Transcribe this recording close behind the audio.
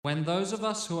When those of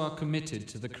us who are committed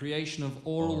to the creation of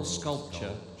oral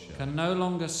sculpture can no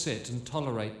longer sit and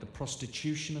tolerate the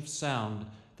prostitution of sound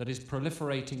that is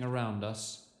proliferating around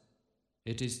us,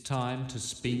 it is time to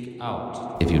speak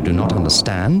out. If you do not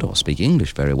understand or speak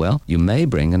English very well, you may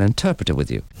bring an interpreter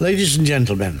with you. Ladies and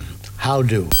gentlemen, how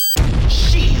do?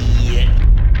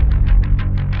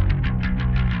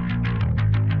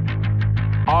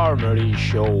 Armory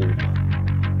Show.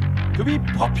 To be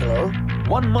popular,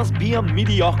 one must be a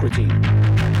mediocrity.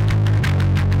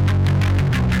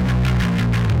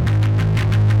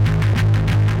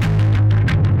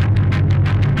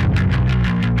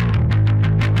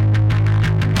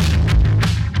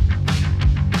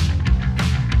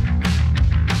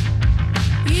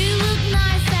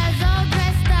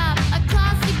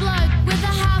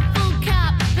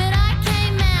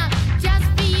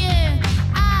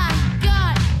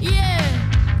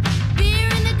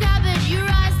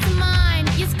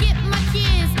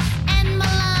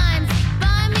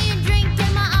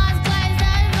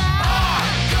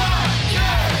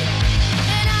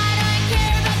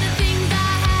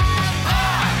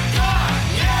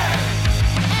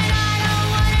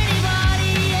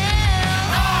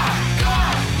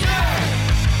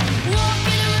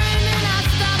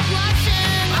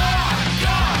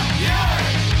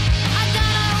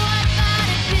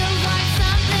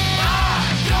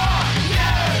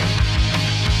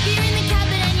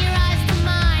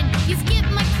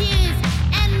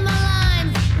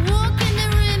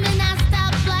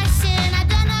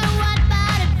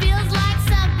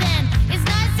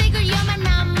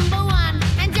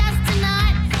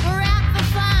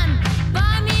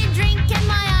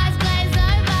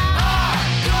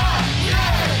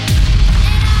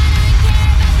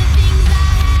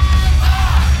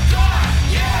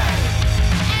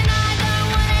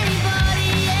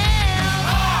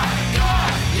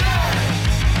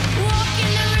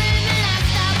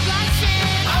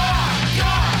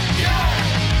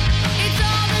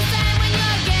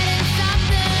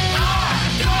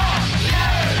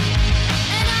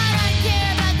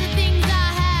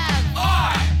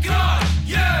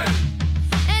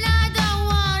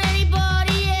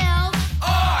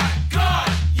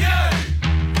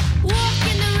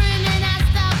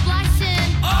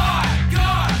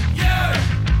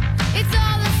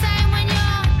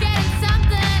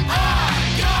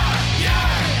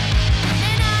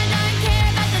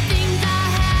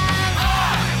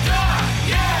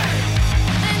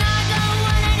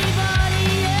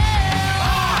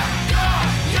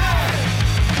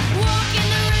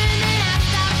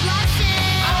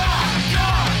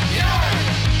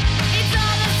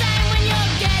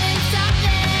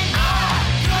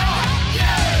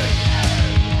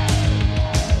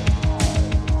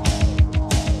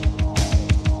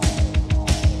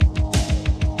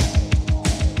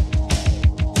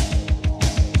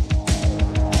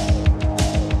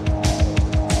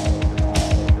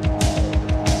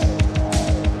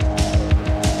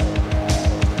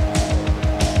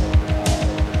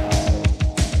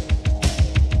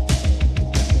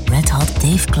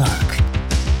 Dave Clark.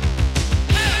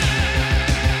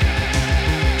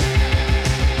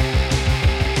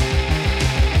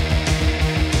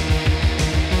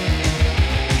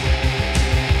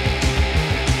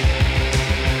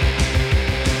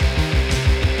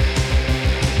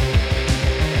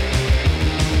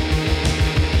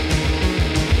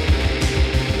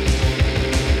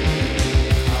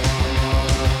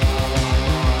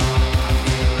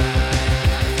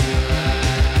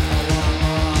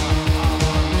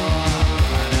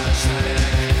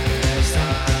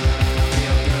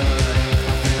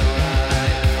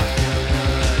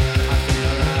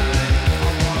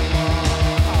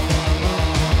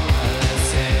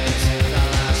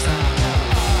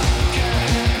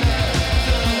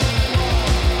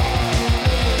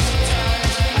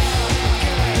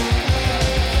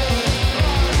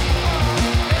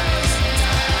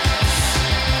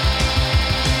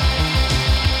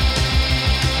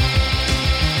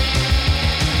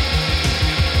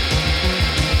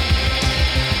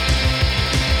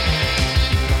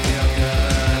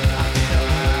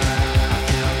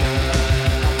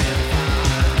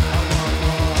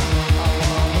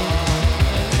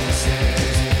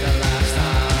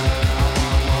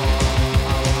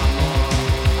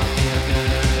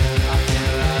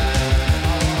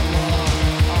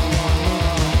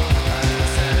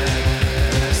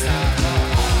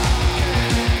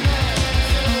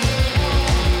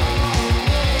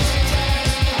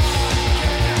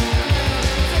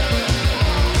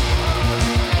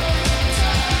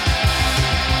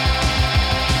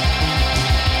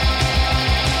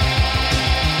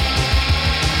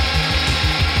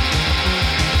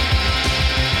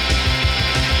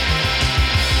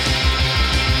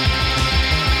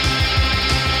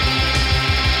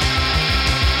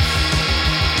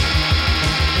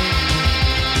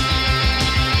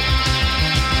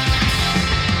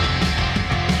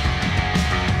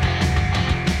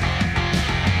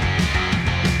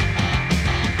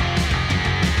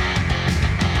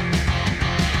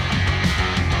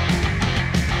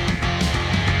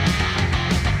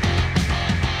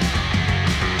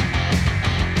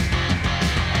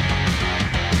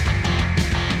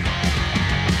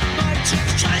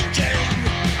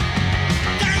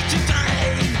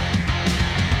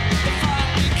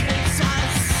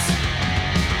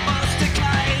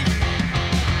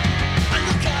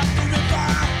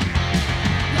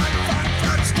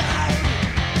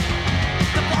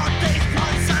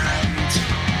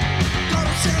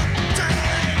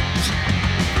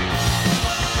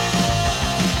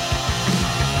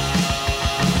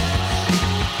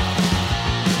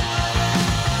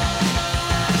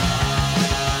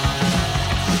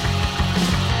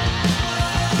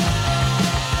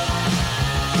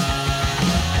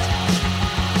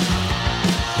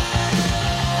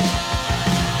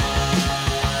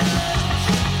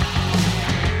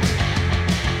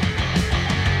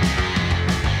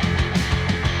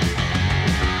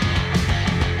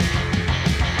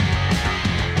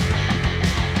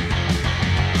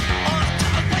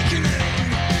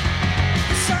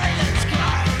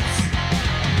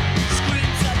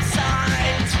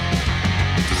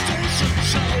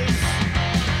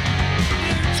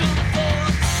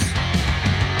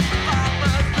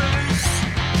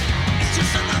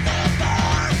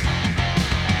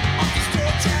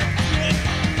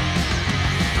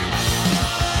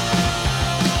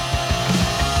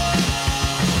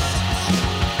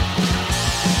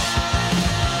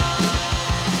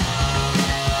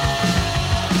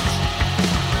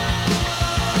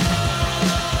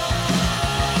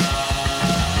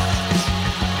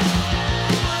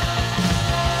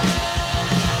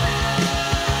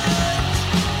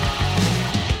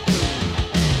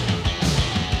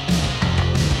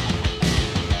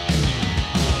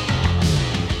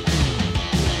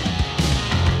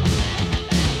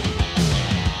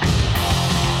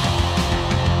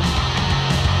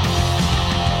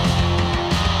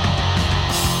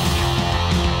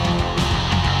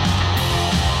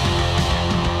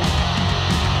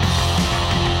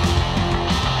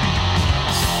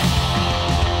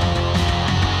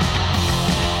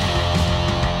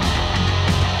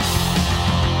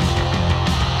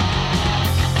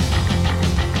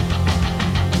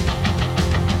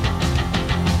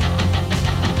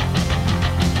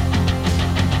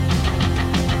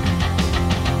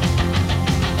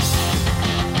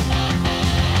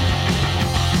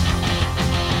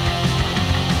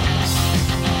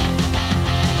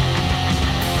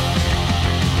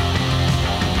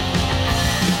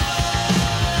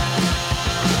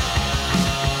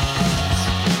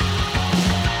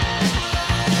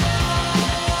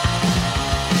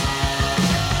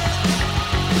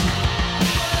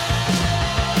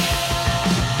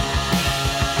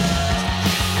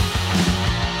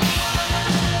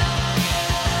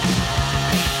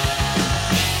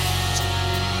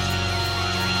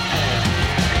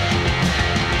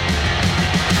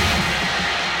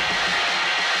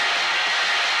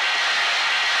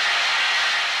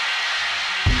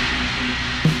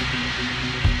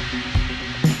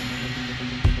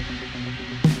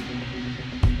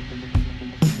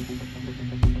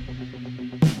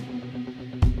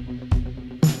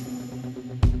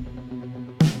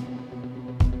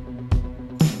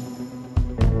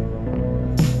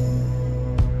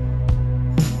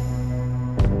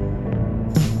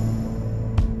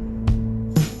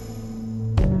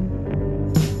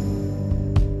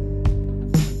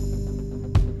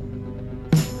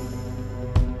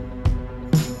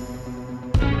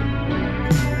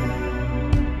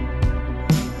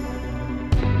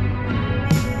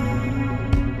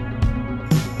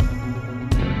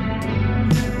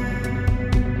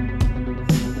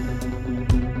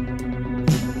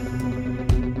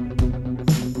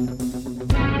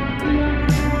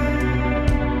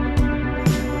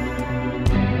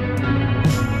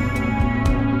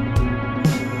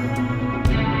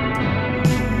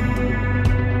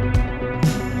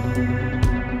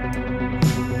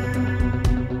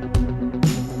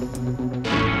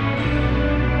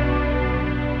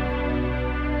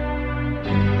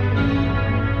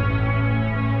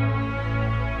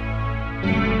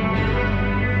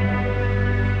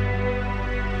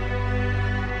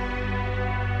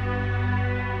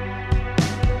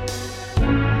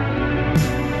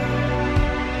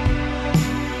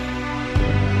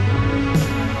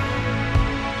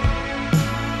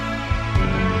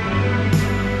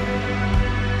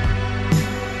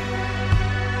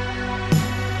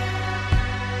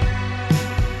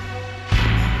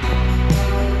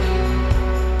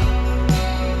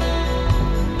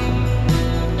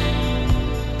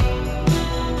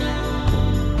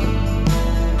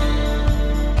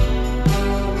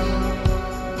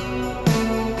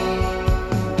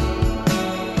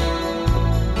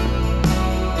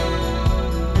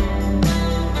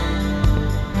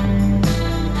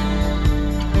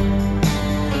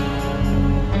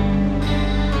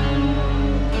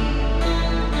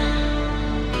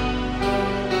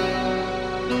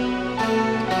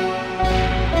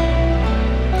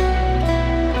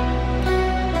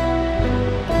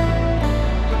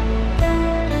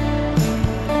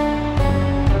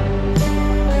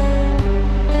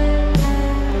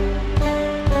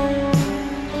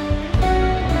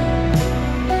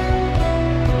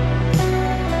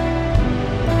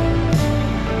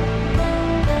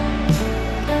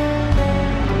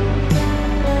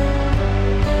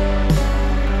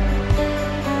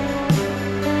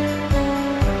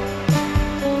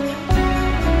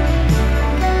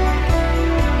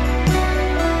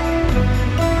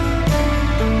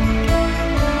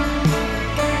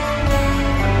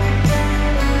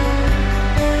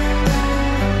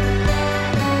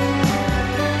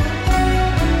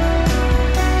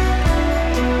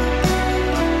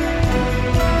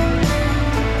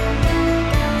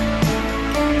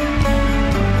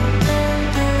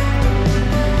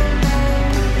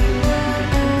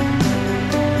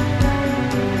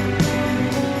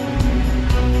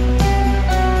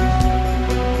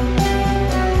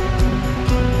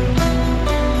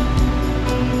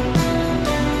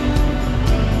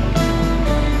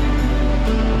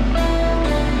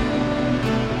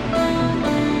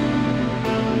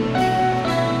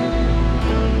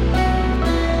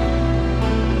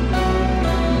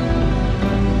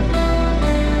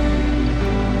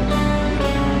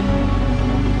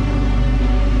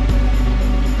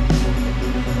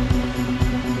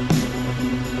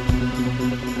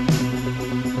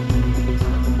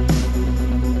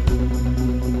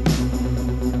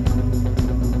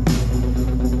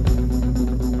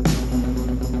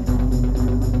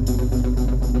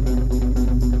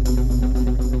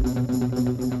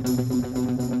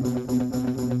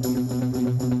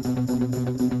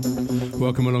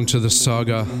 Welcome along to The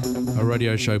Saga, a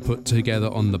radio show put together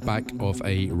on the back of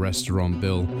a restaurant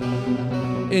bill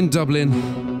in Dublin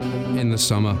in the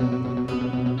summer.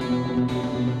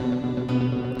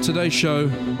 Today's show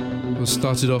was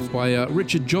started off by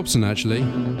Richard Jobson, actually.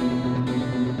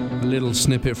 A little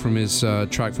snippet from his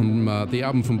track from the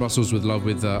album From Brussels with Love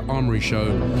with Armory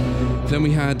Show. Then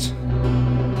we had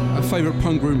a favourite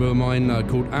punk group of mine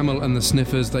called Amyl and the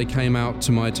Sniffers. They came out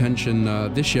to my attention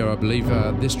this year, I believe.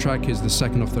 This track is the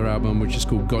second off their album, which is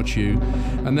called Got You.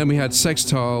 And then we had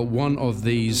Sextile, one of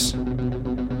these, a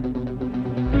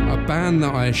band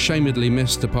that I ashamedly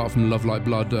missed apart from Love Like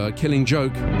Blood, Killing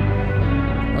Joke.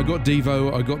 I got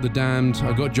Devo, I got The Damned,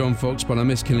 I got John Fox, but I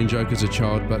missed Killing Joke as a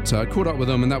child, but caught up with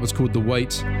them, and that was called The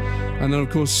Wait. And then of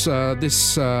course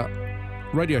this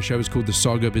radio show is called The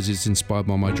Saga because it's inspired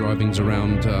by my drivings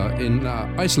around in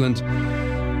Iceland,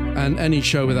 and any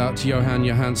show without Johan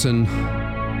Johansson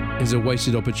is a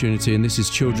wasted opportunity, and this is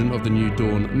Children of the New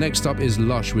Dawn. Next up is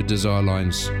Lush with Desire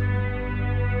Lines.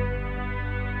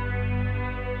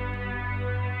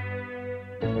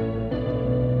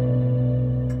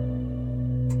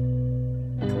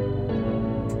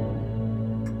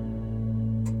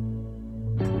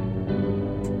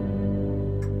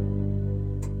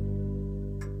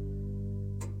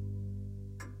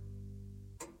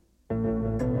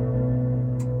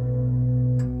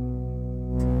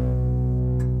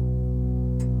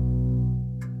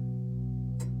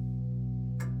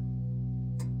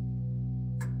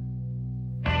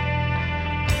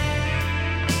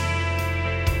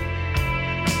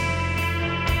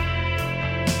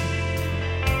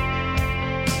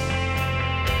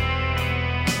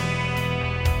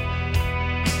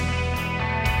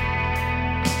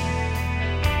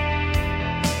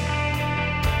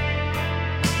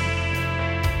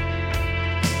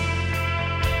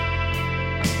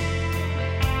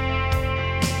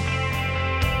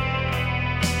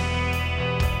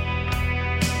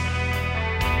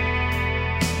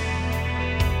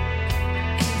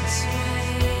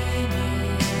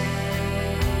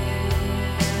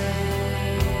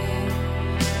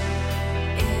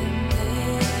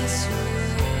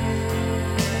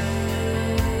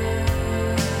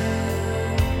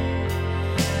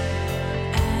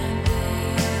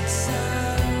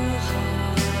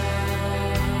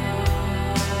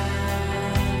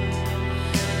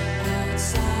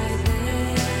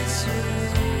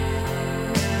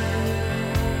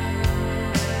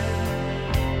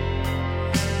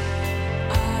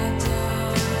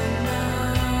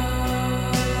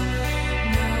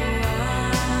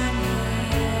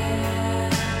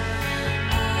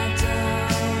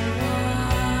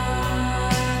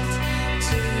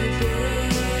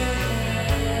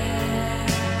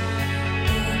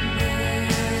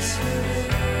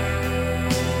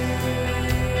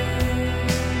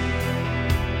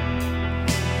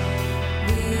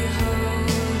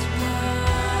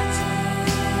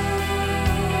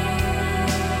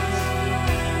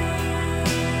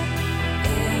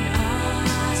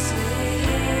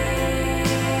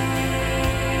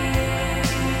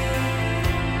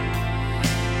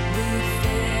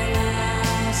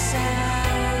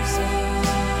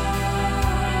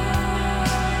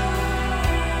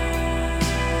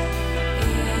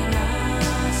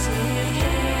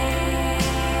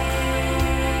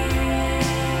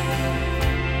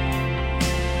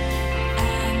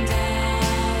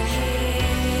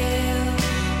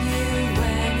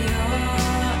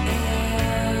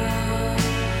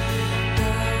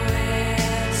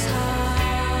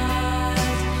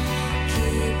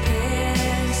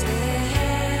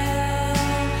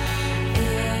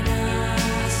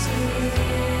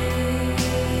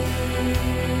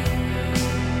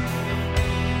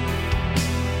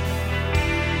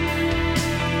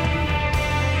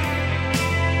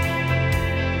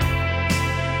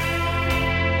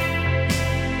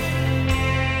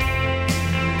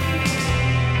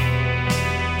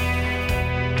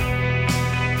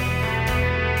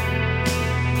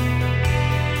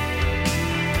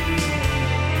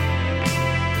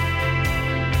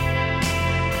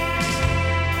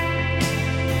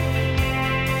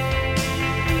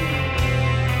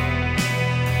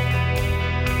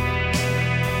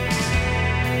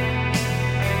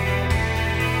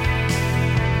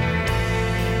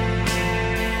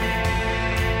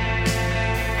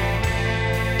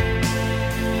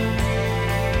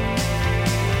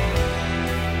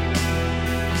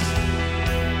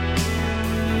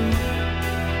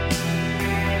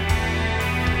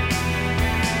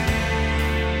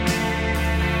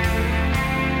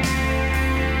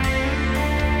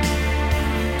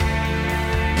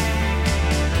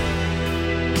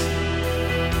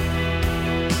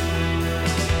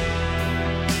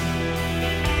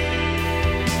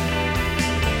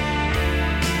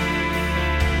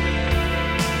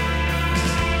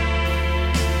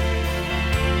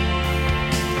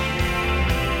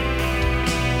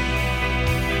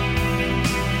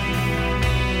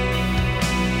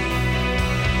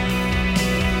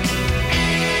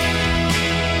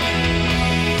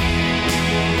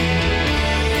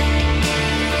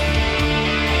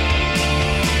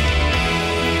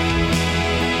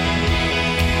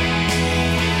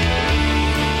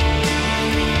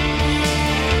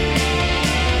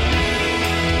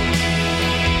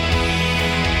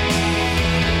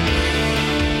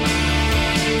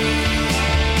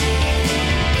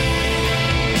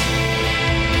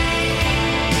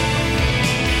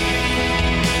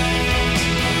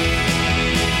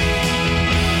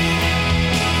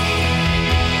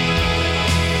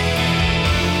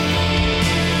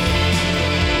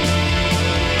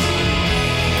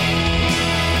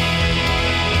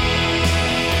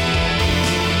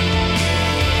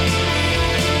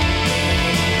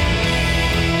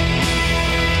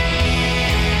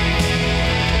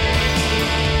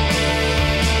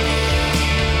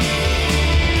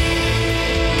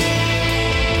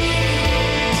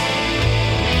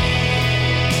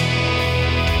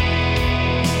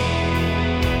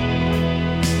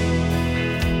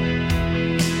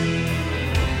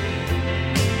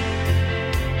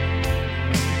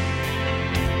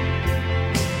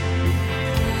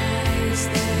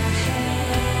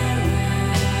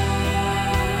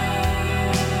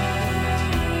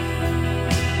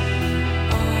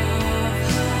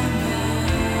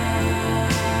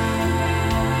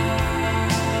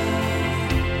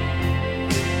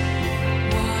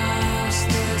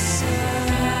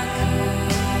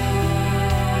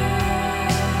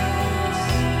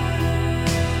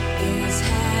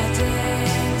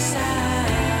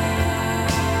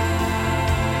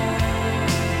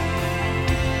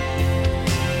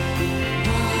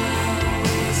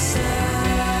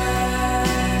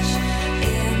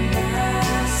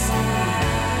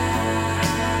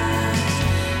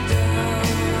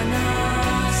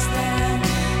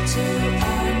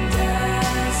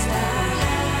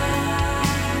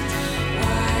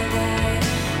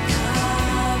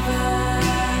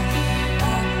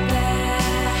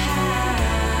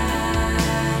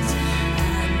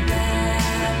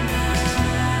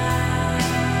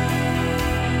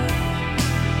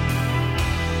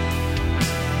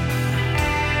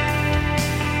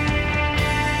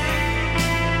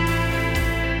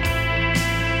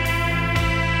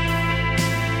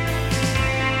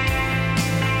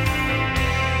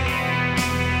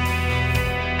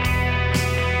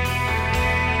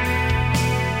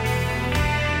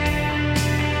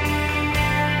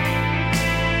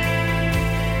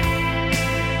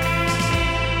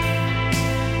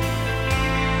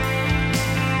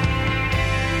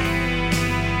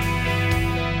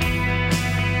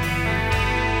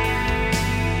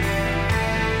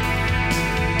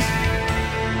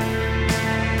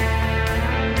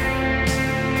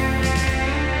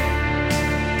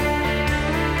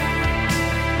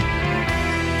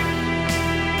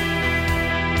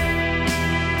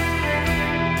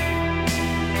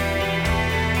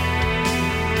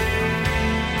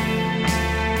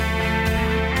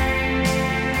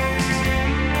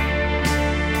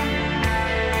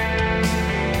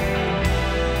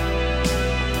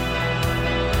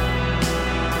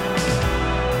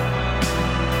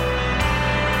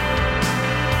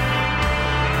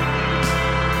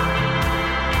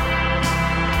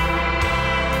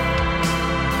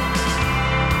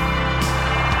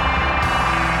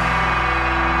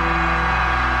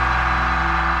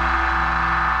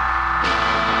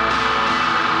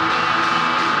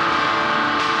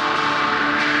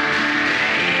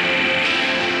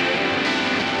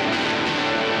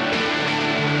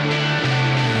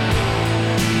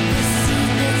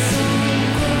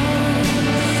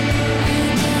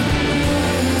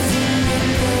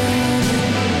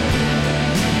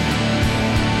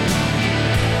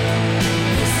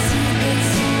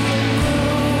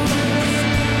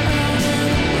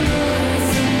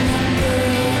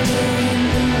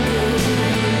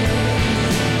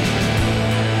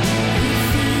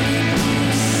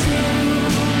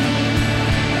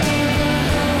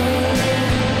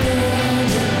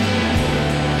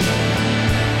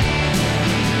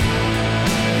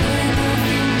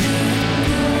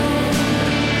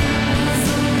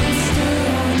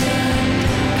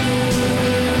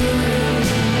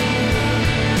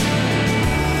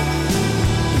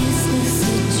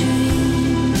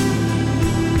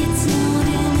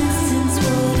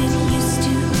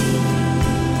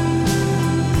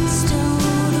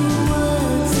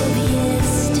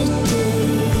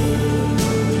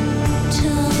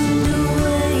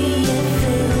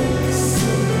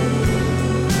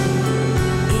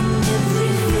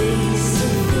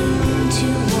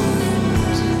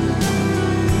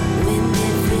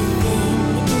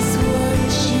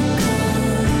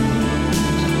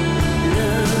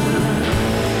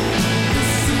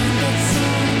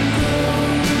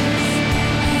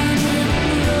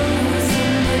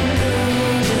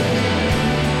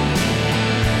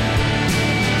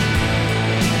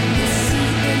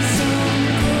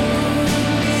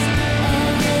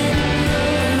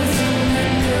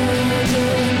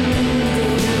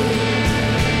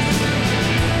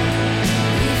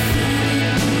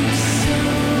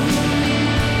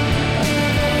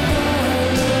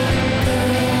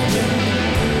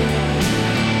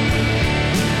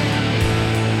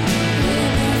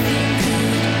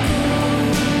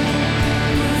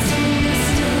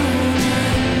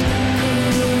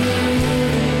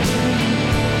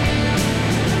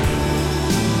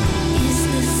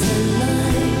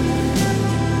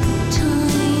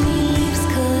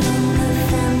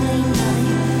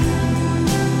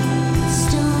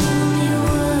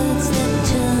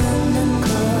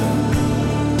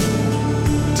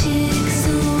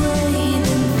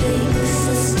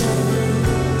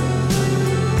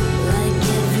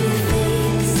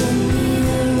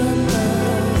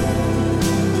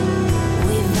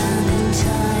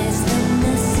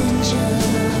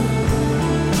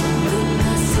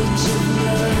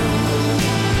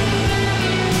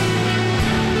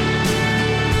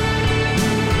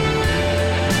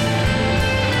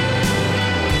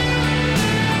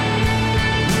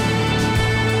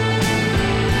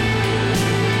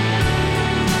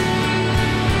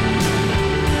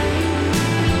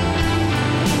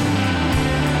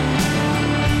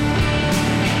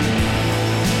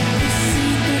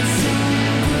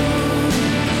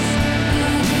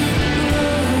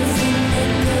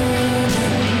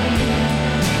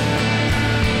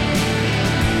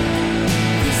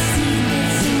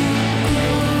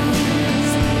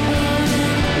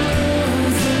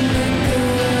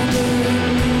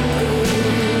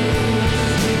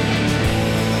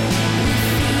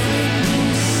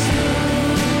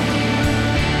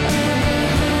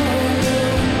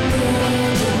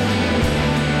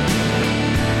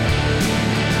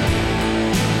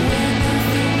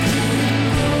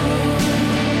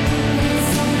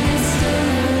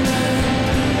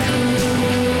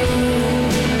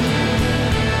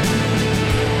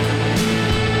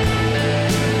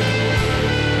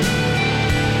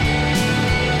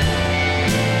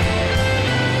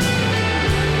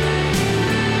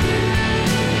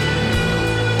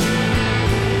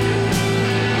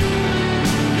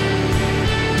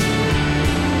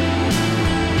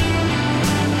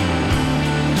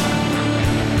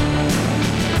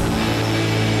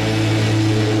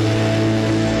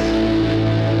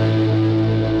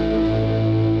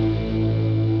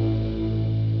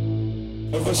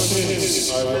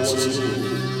 From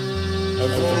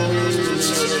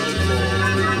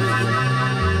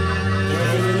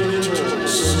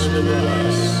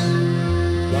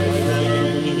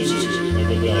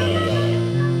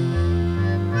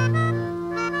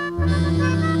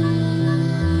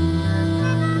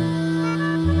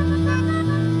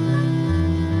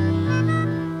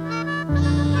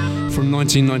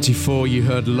 1994, you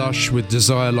heard Lush with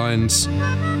Desire Lines.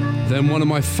 Then one of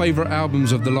my favourite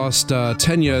albums of the last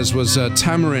 10 years was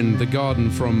Tamarin, The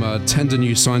Garden from Tender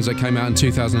New Signs that came out in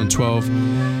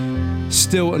 2012.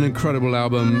 Still an incredible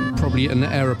album, probably an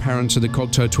heir apparent to the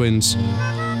Cocteau Twins,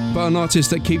 but an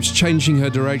artist that keeps changing her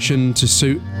direction to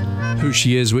suit who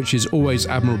she is, which is always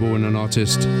admirable in an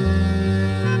artist.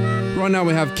 Right now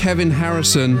we have Kevin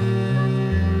Harrison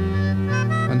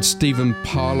and Stephen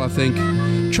Parr, I think.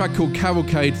 A track called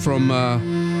Cavalcade from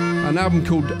an album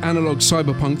called Analog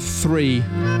Cyberpunk 3.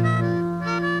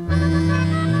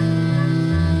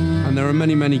 And there are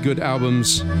many, many good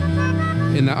albums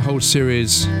in that whole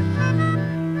series.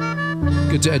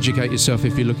 Good to educate yourself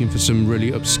if you're looking for some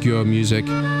really obscure music.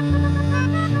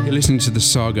 You're listening to The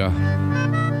Saga.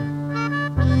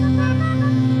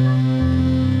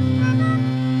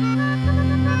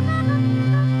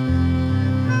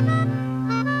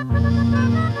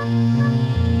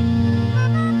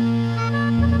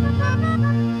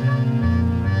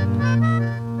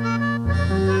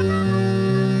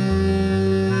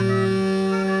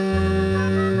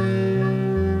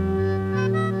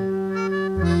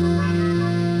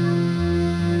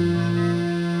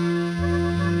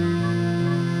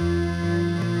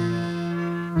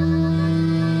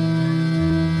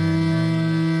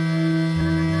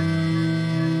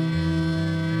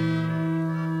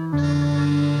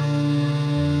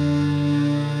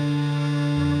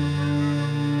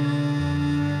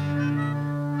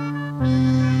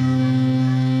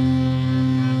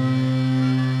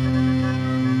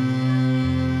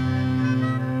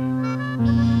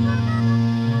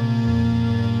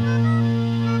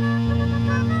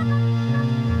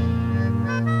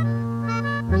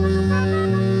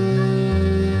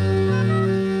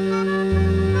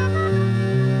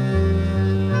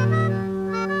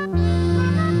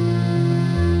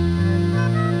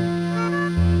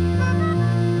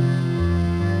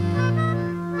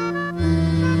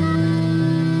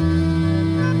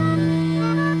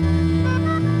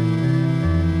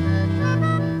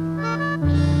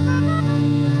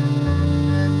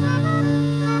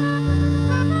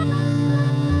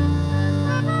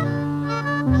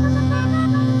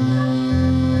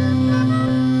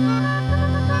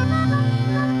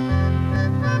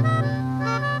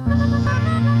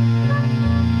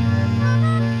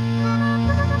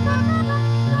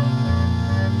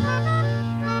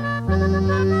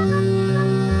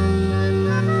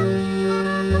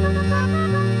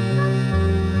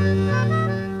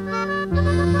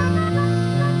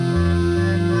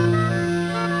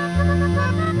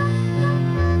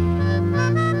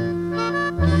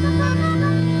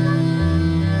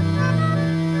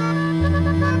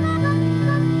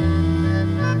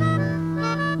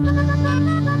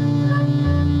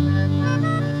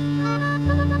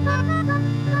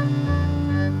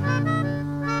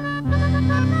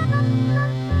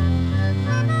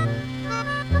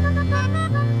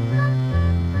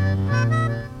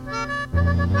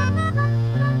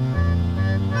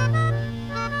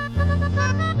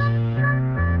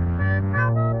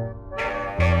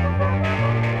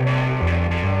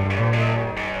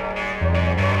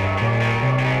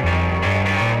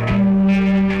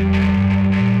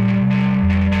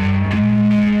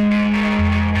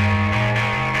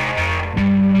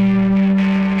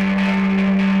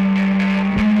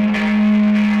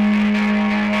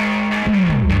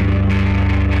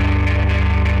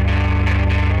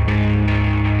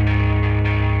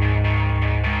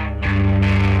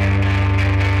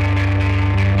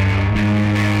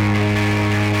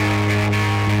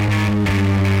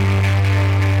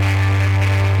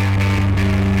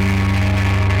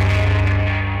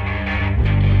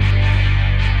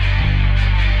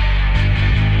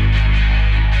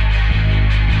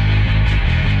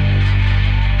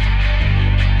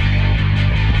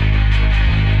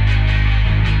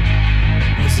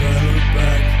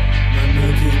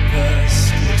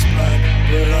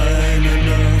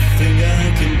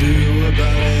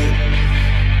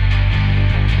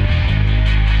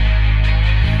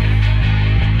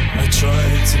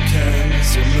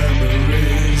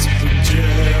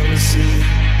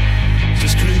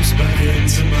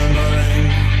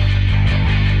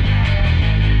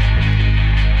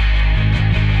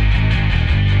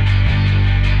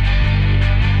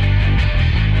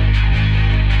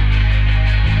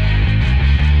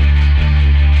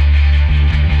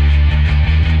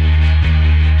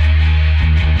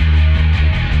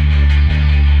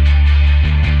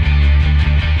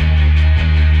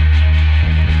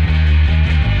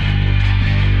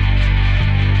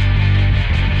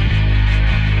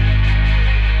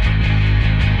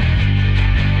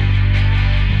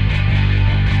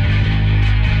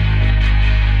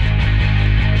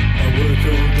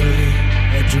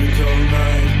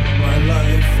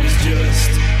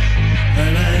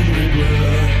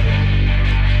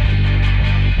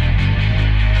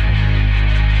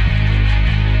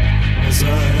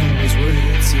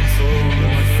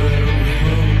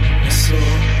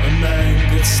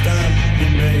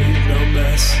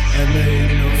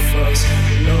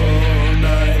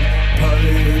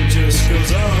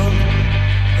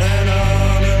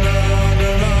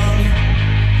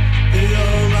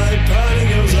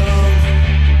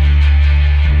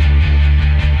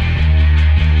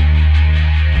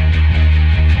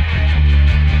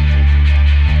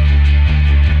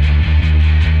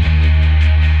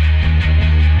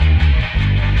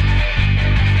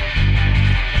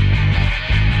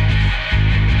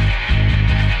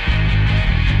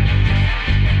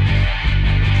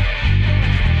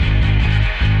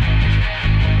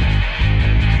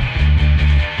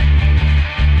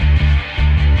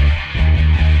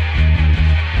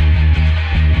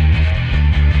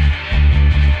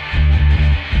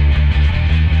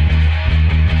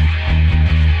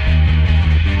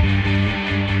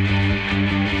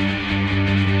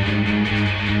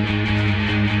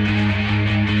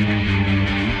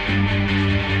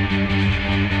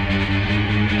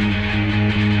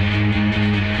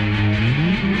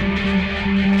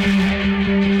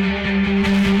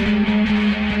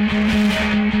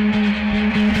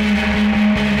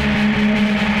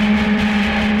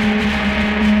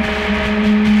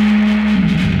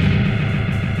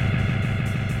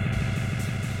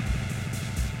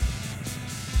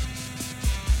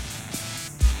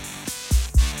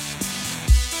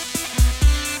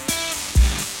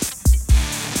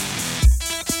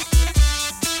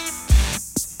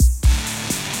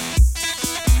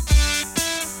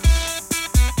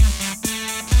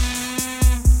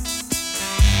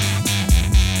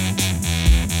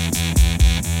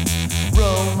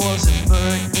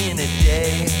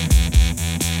 day.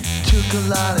 Took a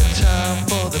lot of time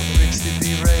for the bricks to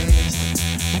be raised.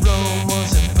 Rome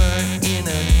wasn't burnt in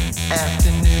an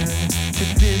afternoon. To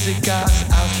Visigoths,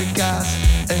 Ostrogoths,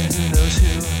 and who knows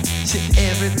who. Said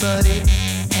everybody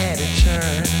had a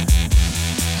turn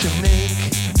to make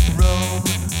Rome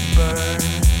burn.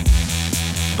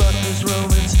 But those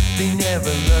Romans, they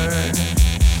never learn.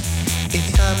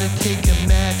 It's time to take a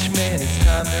match, man, it's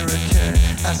time to return.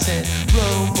 I said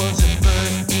Rome wasn't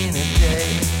burnt in a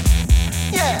day.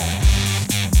 Yeah!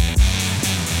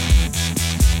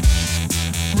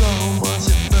 Rome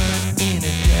wasn't burnt in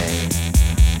a day.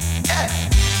 Yeah!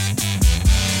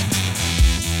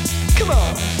 Come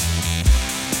on!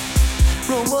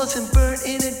 Rome wasn't burnt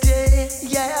in a day,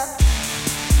 yeah.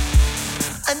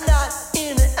 And not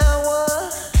in an hour.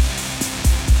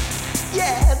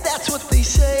 Yeah, that's what they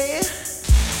say.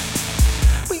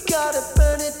 We gotta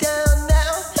burn it down now.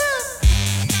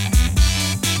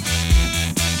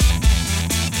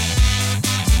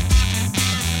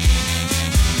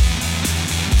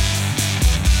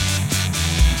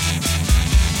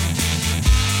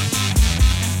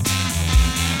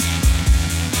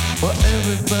 Well,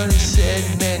 everybody said,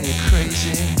 man, you're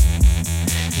crazy.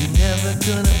 You're never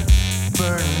gonna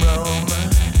burn Rome.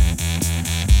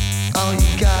 All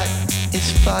you got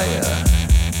is fire.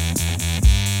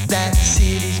 That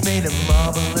city's made of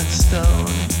marble and stone.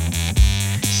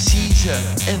 Caesar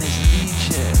and his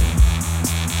legion,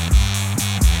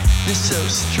 they're so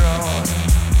strong.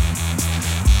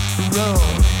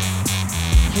 Rome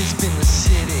has been the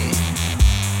city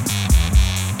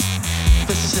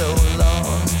for so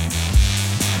long.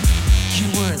 You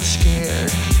weren't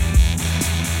scared.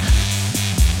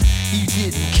 You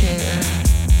didn't care.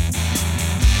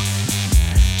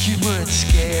 You weren't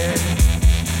scared.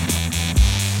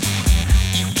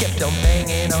 You kept on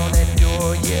banging on that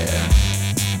door, yeah.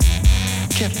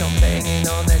 Kept on banging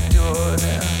on that door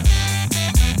now.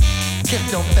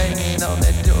 Kept on banging on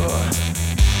that door.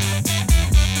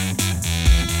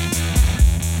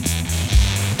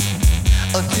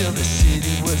 Until the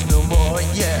city was no more,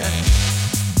 yeah.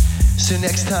 So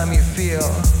next time you feel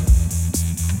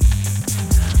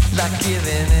like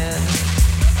giving in,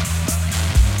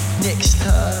 next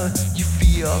time you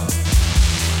feel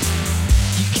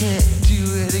you can't do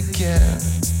it again,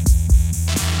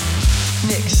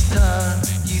 next time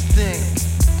you think,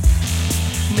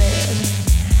 man,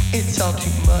 it's all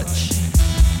too much,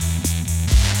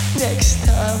 next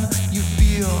time you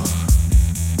feel,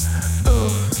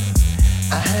 oh,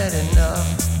 I had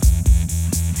enough.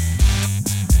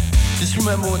 Just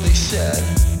remember what they said.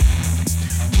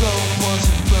 Rome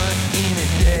wasn't burnt in a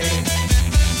day.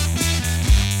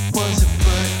 Wasn't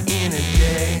burnt in a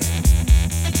day.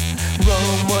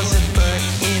 Rome wasn't burnt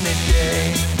in a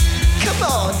day. Come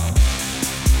on!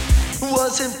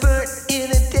 Wasn't burnt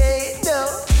in a day,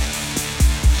 no.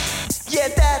 Yeah,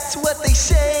 that's what they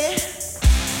say.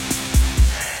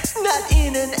 Not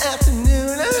in an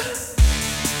afternoon.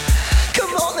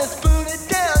 Come on, let's burn it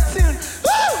down soon.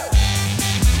 Woo!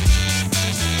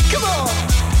 Come on!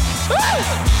 Woo!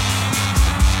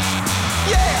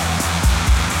 Yeah!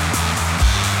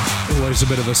 Always a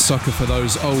bit of a sucker for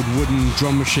those old wooden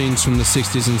drum machines from the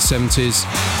 60s and 70s.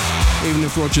 Even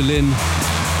if Roger Lynn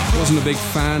wasn't a big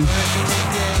fan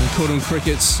and called them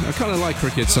crickets, I kind of like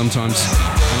crickets sometimes.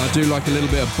 And I do like a little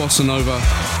bit of bossa nova.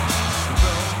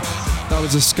 That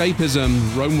was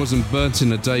Escapism. Rome wasn't burnt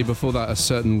in a day. Before that, A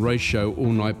Certain Ratio,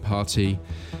 All Night Party.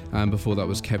 And before that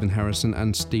was Kevin Harrison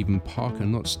and Stephen Parker,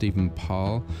 not Stephen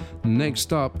Parr.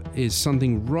 Next up is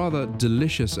something rather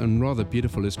delicious and rather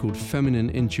beautiful. It's called Feminine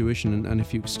Intuition. And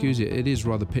if you excuse it, it is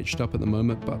rather pitched up at the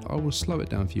moment, but I will slow it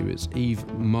down for you. It's Eve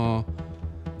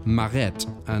Maret.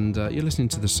 And you're listening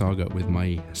to The Saga with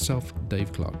myself,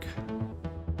 Dave Clark.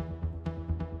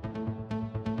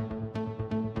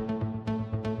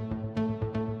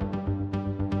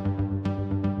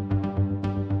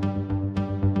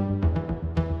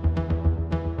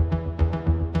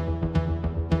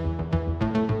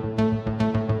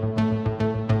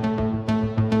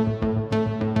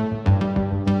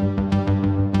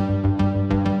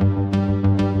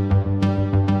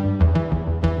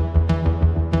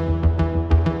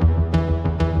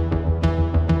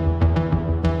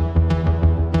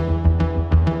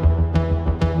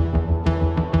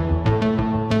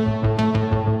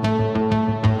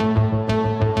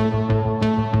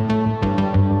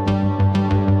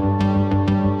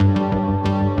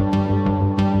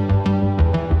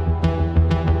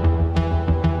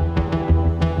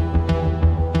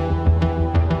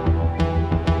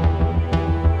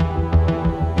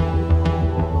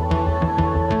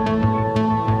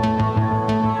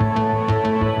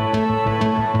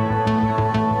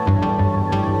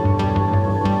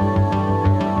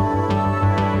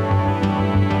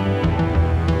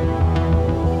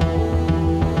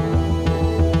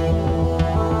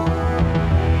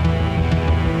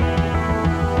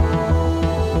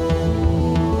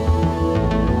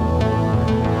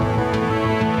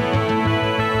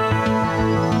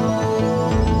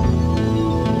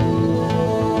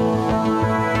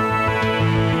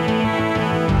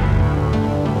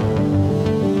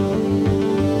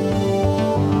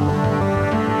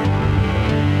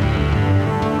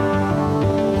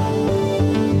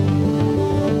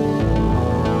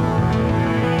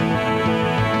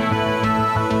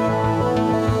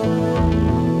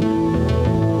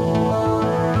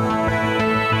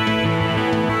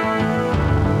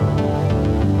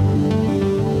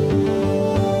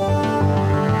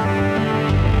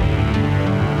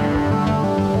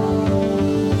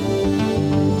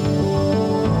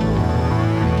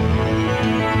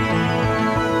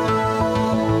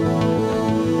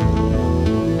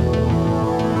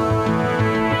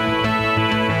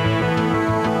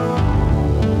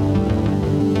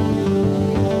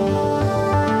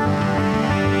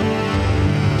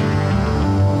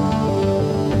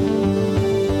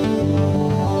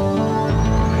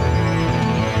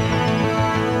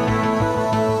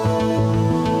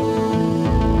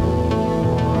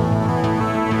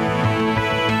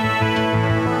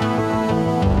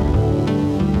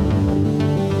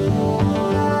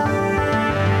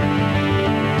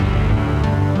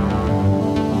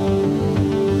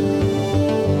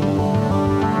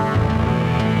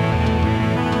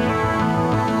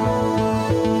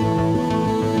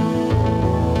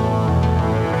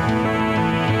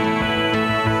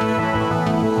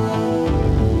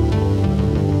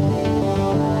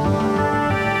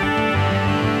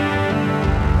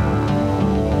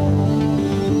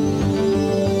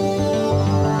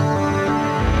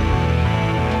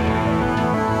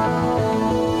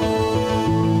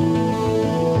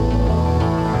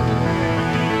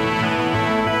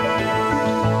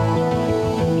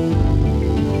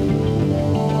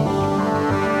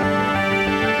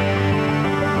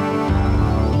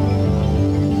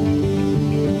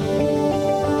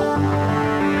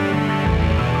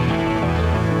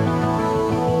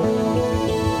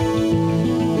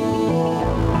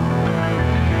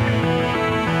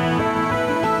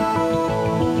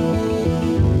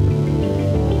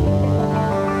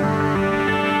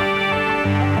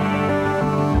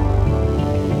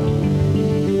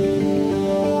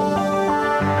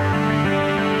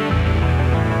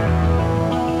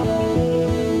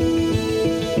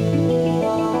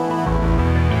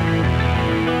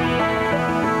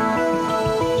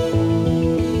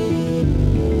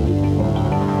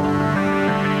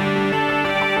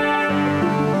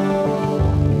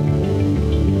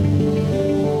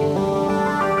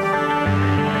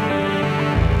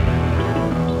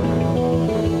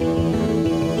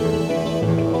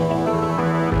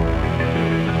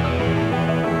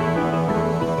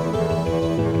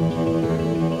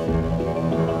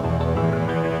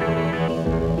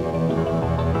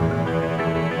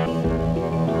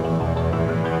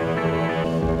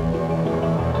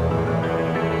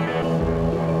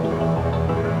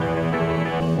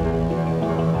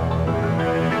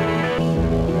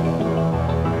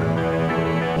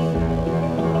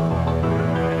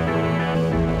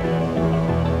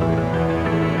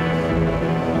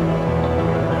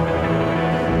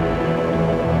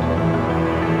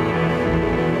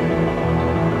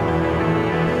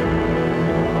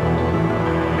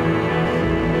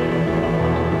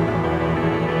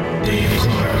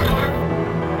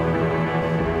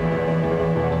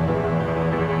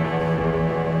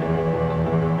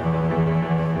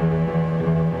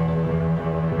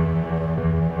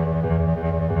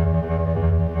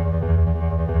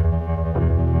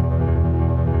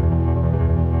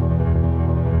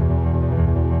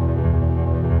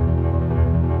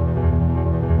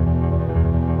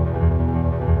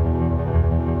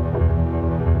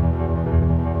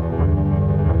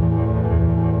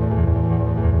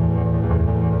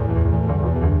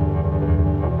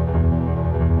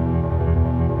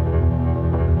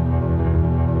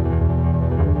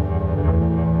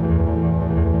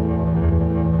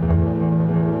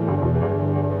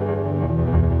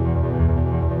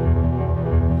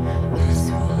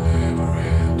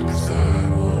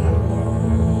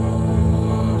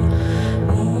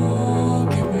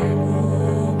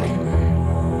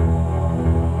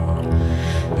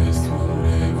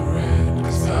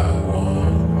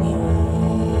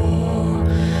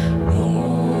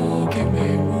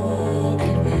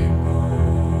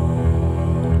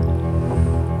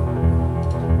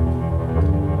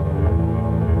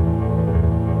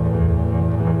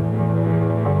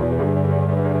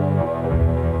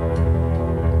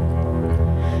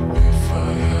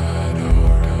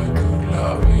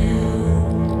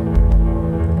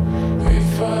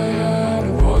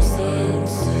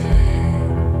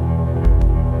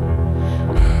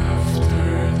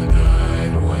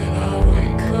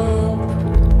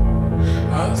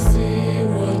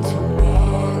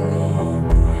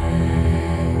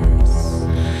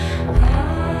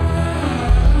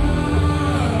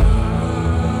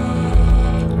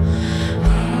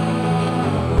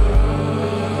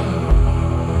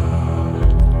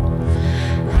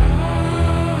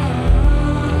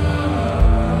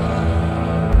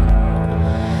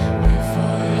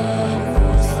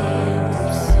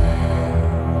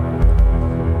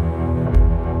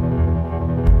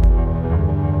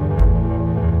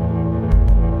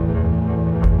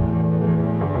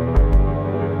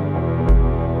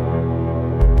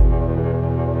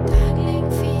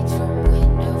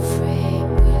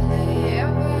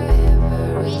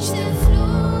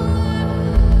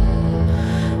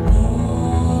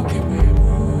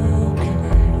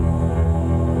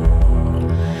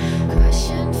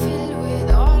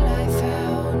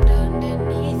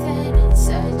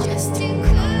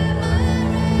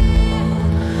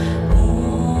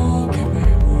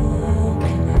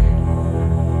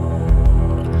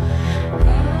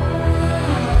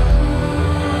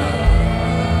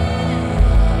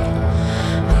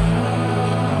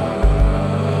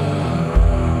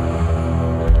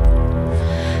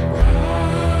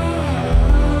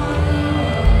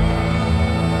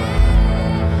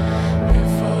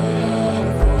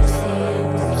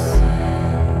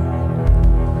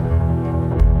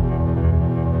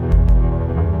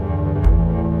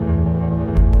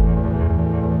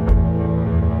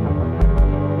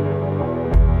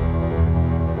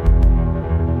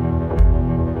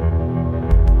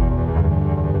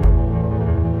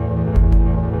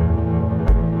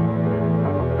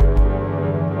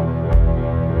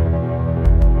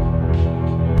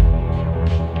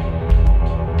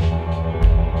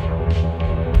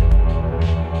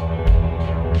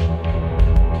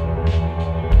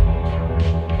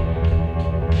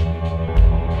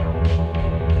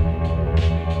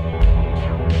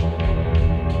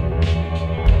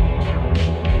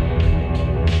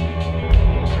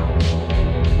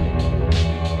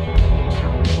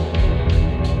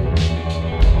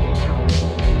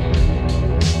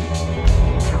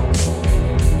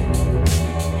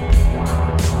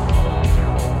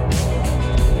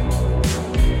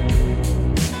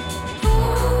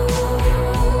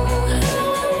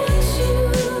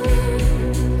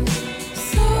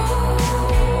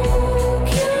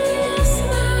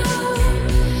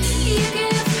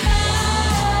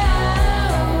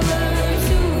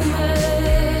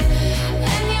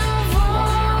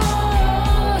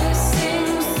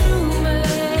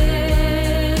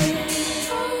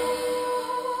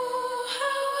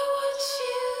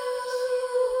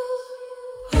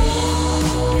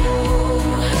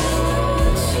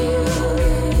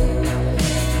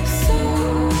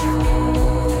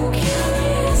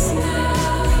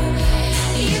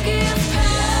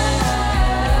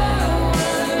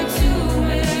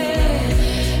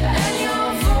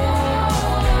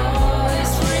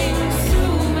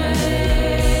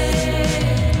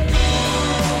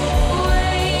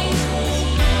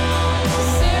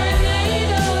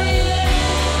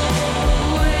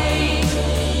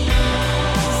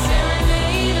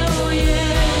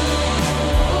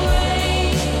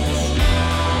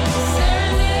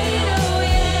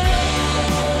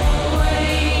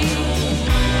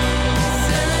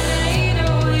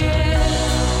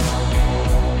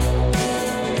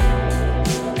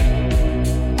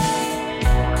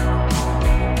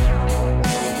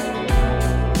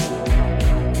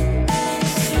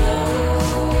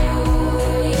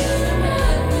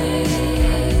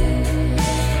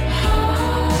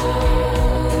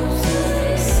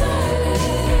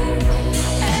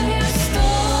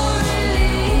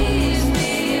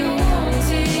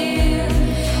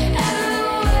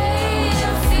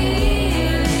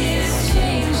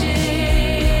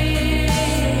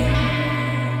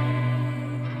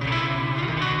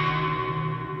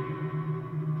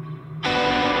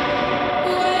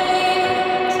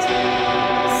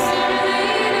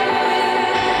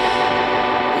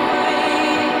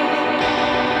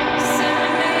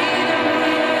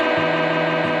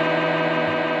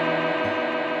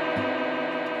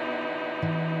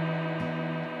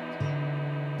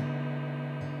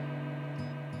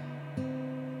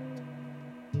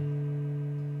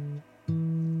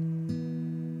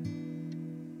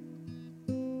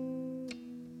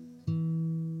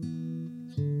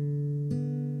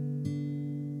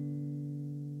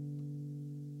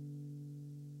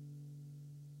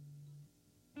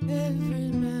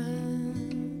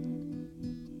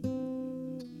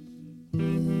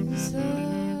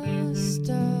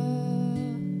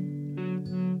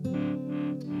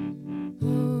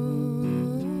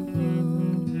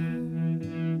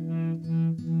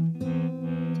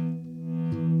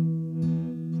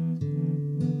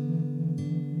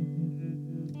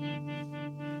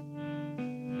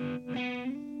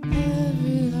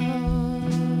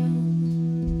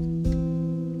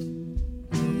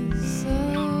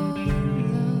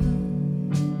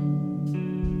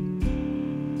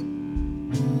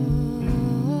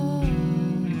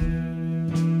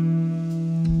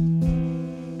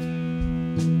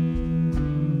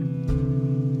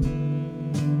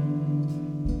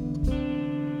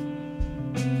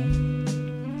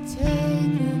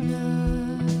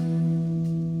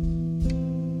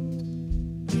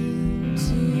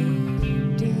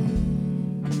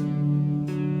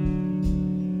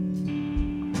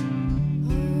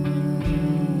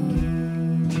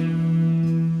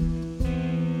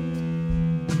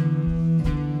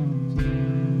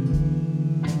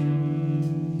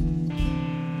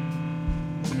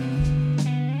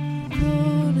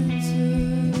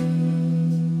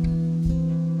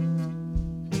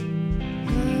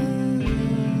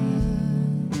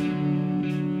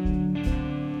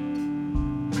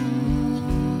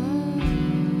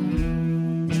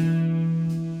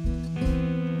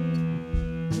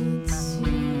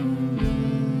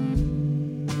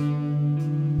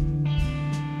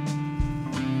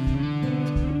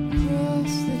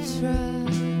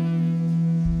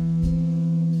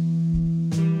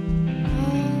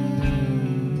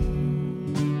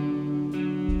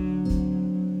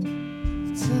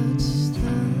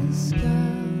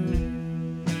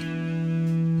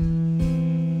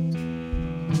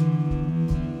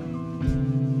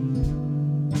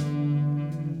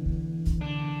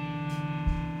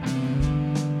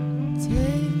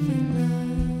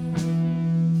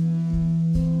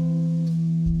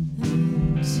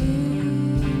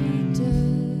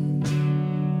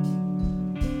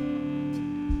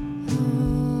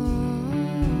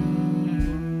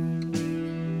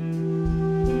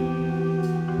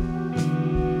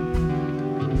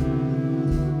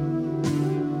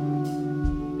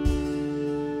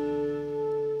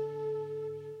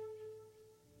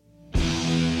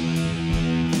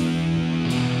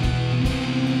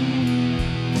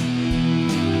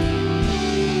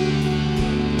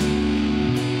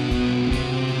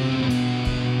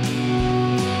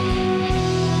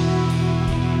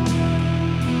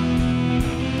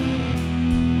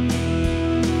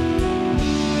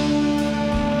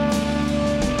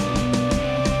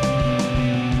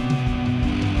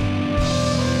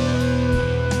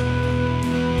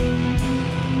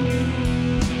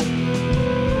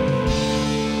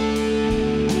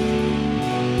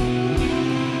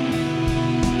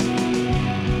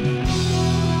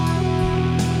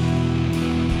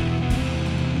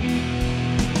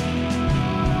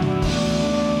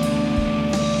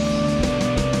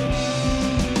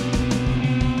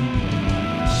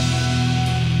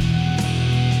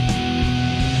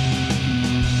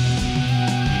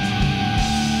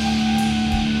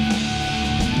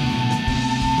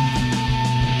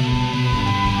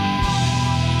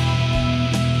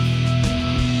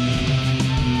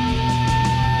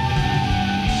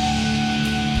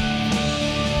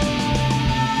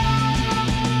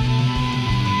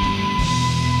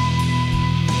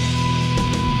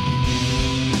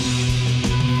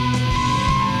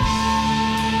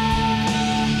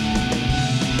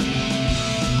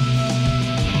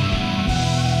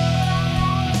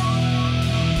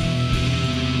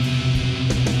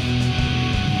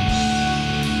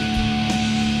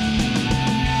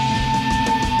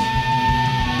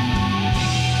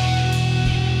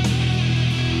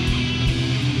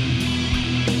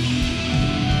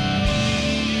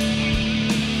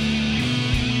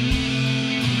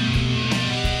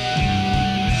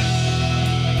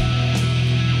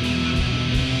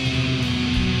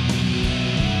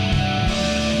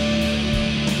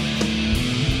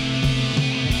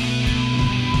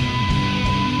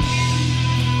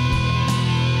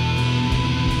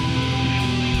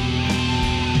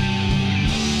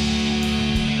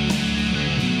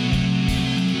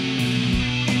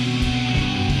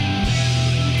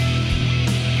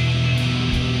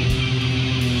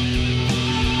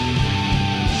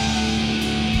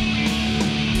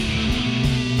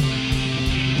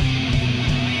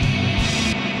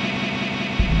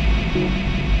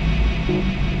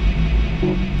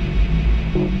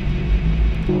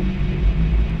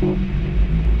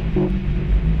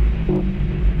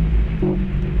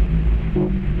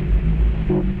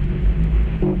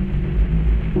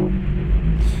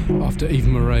 After Eva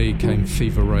Marais came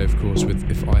Fever Ray, of course,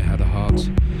 with If I Had a Heart.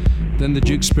 Then the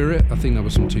Duke Spirit, I think that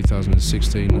was from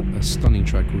 2016, a stunning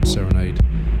track called Serenade.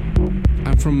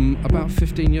 And from about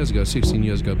 16 years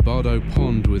ago, Bardo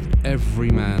Pond with Every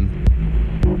Man.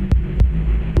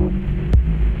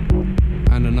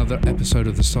 And another episode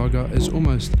of the saga is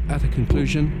almost at a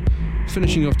conclusion,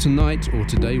 finishing off tonight, or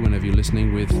today, whenever you're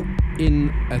listening, with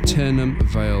In Aeternum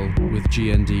Veil with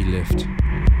GND Lift.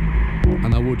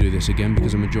 And I will do this again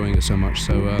because I'm enjoying it so much,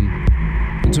 so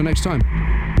until next time.